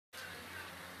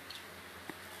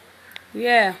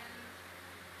Yeah.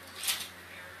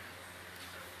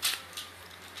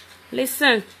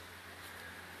 Listen.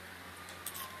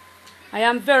 I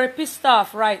am very pissed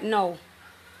off right now.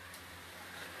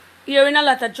 Hearing a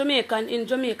lot of Jamaican in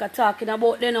Jamaica talking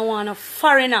about they don't want a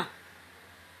foreigner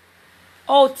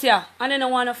out here. And they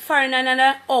don't want a foreigner in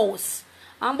their house.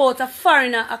 And about a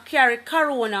foreigner a carry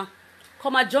corona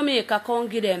come to Jamaica come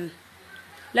give them.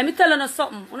 Let me tell you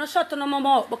something. You don't shut your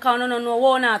mouth because you don't know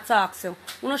what I talk to.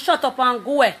 You don't shut up and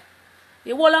go away.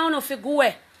 You won't know if you go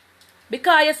away.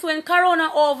 Because you see when corona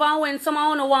over and when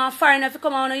someone want foreigner to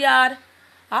come on the yard,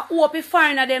 I hope the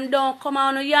foreigner them don't come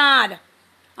on the yard.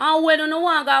 And when you don't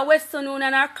want to go Western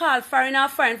Union or call foreigner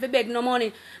friend to beg no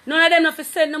money, none of them have to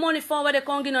send no money for where they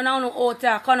can give no out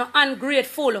there because no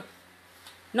ungrateful.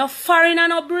 No foreigner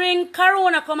no bring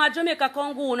corona come to Jamaica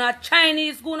come go, no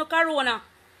Chinese go no corona.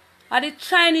 And the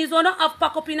Chinese don't have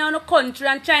pack up in our country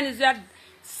and Chinese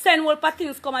send all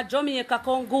things come to Jamaica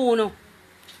come go no.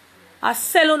 I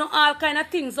sell no all kind of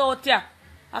things out here.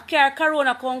 I carry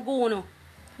corona come go no.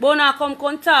 But now come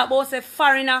talk about say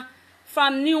foreigner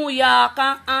from New York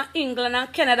and England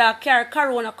and Canada carry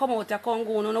corona come out here come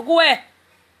go no. No go away.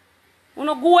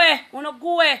 No go away. No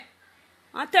go away.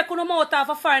 And take no mouth off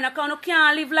a foreigner because you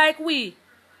can't live like we.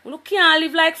 You can't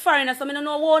live like foreigners, so I don't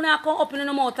know what I come up in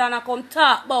the mouth and I come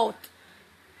talk about.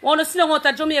 When you sit down out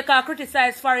of Jamaica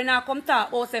criticize foreigner, come talk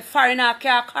about say foreigner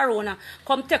carry corona,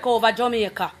 come take over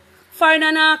Jamaica.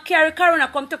 Foreigner now carry corona,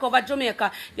 come take over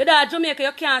Jamaica. You there Jamaica,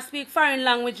 you can't speak foreign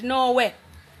language no way.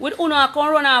 With uno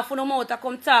come run off on the mouth and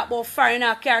come talk about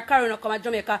foreigner carry corona come to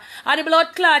Jamaica. And the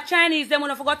blood clot Chinese them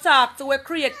wanna forgot talk to we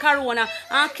create corona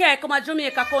and carry come to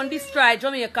Jamaica come destroy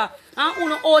Jamaica. And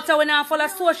uno out when I follow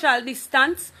social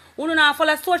distance. Uno na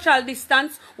follow social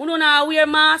distance. Uno na wear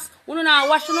mask. Uno na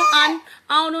wash no hand.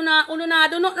 And uno na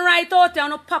do nothing right out there.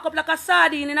 Uno pack up like a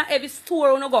sardine in a heavy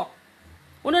store uno go.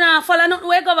 Uno na follow nothing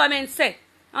where government say.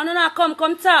 And uno na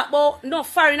come talk about no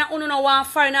foreigner. Uno na want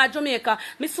foreigner Jamaica.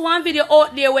 Me see one video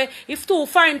out there where if two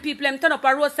foreign people them turn up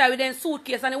a roadside with them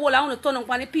suitcase and the whole uno turn up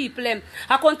on the people them.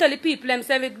 I can't tell the people them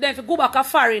say them if go back a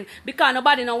foreign because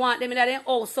nobody no want them in their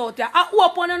house out there. I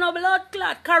hope on no blood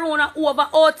clot corona over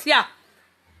out here.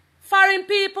 Foreign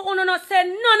people who no say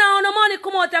none of money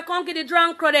come out here come get the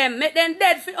drunk for them. Make them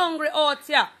dead for hungry out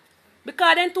here.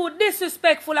 Because them too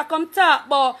disrespectful I come talk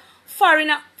about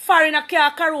foreigner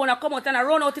care corona come out and I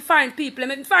run out the foreign people.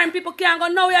 Make foreign people can't go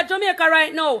nowhere Jamaica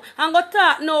right now and go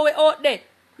talk nowhere out there.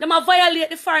 Them a violate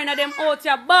the foreigner them out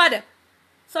here bad.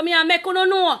 So me a make you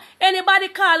know anybody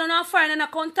call on a foreigner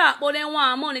and come talk about them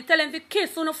want money. Tell them to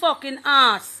kiss on the fucking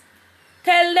ass.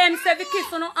 Tell them say if you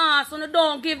kiss on the ass and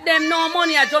don't give them no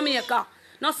money at Jamaica.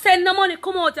 No send no money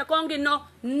come out here come give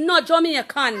no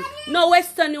Jamaican, no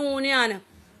Western Union.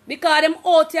 Because them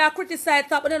out here criticize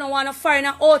top but they don't want a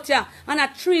foreigner out here. And I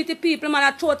treat the people and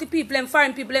I throw the people and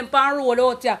foreign people them pan road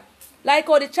out here. Like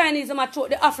how the Chinese them throw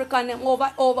the African them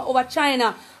over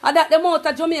China. And that them out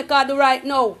of Jamaica do right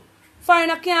now.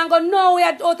 Foreigner can't go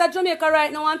nowhere out of Jamaica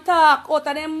right now and talk out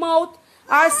of them mouth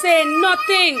or say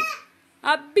nothing.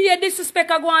 A be a disrespect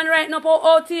going on right now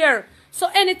out here. So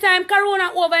anytime corona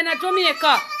over in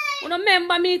Jamaica, you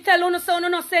remember me tell you so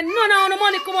no say no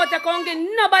money come out here come get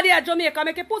nobody at Jamaica.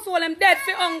 Make a pussy all them dead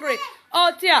for hungry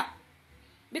out here.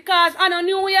 Because I know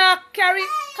New York carry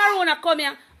corona come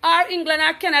here. Or England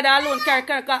or Canada alone carry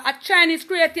corona. A Chinese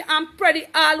creative and pretty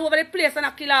all over the place and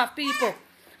a kill off people.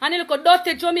 And you look at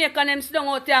dirty Jamaica them sit down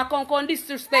out here come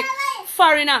disrespect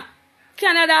foreigner.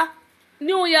 Canada,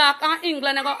 New York and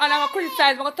England and I go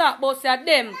criticize, I go talk about say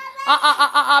them.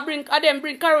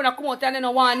 Bring corona come out and they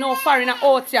don't want no foreigner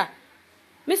out here.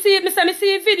 Me see a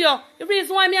video. The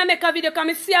reason why I make a video because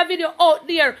I see a video out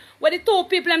there where the two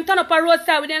people them turn up a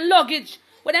roadside with their luggage.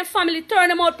 Where them family turn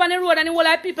them out on the road and the whole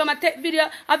of people them take video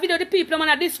the people them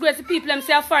and disgrace the people them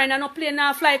say a foreigner no plane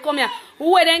now fly come here.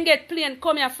 Where they get plane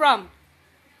come here from?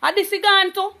 And this is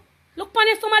gone too. Look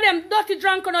upon some of them dirty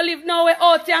drunk and live nowhere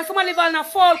out here and some live on a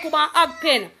fall come and hog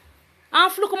pen.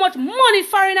 And look how much money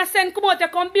foreigners send come out here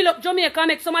come build up Jamaica and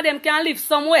make some of them can live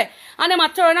somewhere. And them a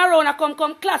turn around and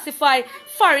come classify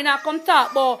foreigner come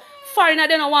talk about foreigner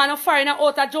they don't want no foreigner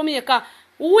out of Jamaica.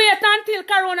 Wait until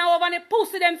corona over and they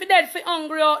pussy them for dead for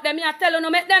hungry out them. I tell you no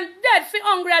make them dead for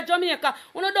hungry at Jamaica.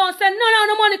 You don't say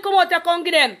no money come out here come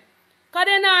give them. Because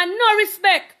they have no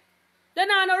respect. They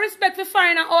have no respect for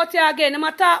foreigner out here again.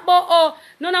 They talk about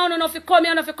no if you come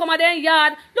here, no if you come at their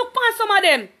yard. Look upon some of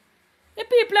them. The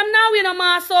people them now wear no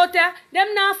mask out there.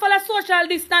 Them now follow social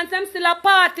distance. Them still a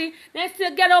party. They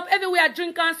still get up everywhere,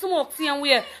 drink and smoke same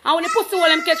way. And when the pussy all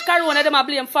them catch corona, them a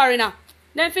blame foreigner.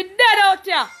 Then if you dead out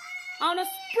here, I want to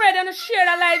spread and share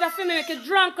the life of me make you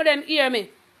drunk with them hear me.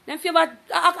 Them favor,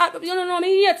 you don't know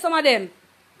me hate some of them.